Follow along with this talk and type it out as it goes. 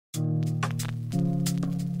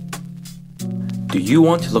Do you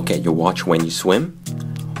want to look at your watch when you swim?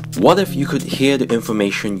 What if you could hear the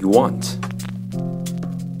information you want?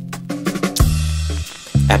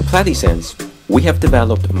 At PlatiSense, we have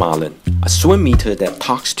developed Marlin, a swim meter that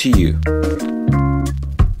talks to you.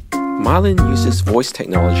 Marlin uses voice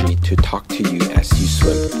technology to talk to you as you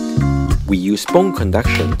swim. We use bone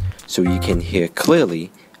conduction so you can hear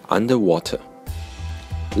clearly underwater.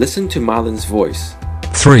 Listen to Marlin's voice.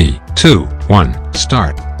 3, 2, 1,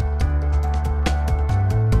 start.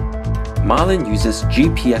 Marlin uses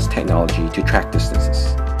GPS technology to track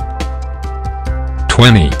distances.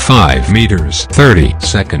 25 meters, 30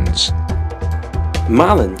 seconds.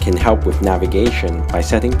 Marlin can help with navigation by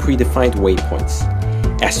setting predefined waypoints.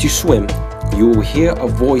 As you swim, you will hear a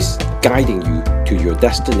voice guiding you to your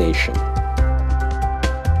destination.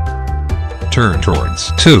 Turn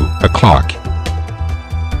towards 2 o'clock.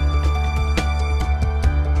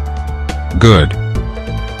 Good.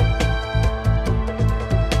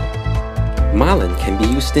 Marlin can be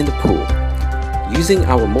used in the pool. Using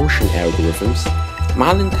our motion algorithms,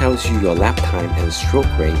 Marlin tells you your lap time and stroke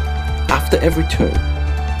rate after every turn.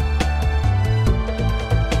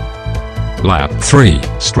 Lap 3,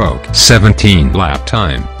 stroke 17, lap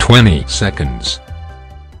time 20 seconds.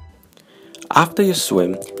 After your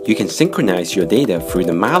swim, you can synchronize your data through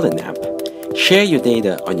the Marlin app. Share your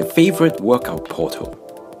data on your favorite workout portal.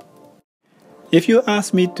 If you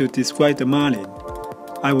ask me to describe the Marlin,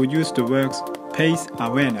 I would use the words pace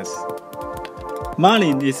awareness.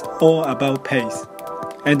 Marlin is all about pace,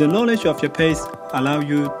 and the knowledge of your pace allows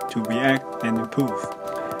you to react and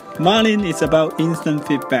improve. Marlin is about instant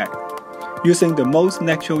feedback, using the most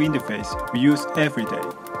natural interface we use every day.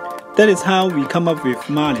 That is how we come up with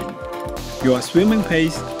Marlin, your swimming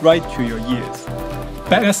pace right to your ears.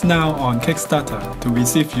 Back us now on Kickstarter to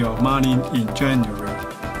receive your Marlin in January.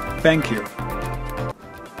 Thank you.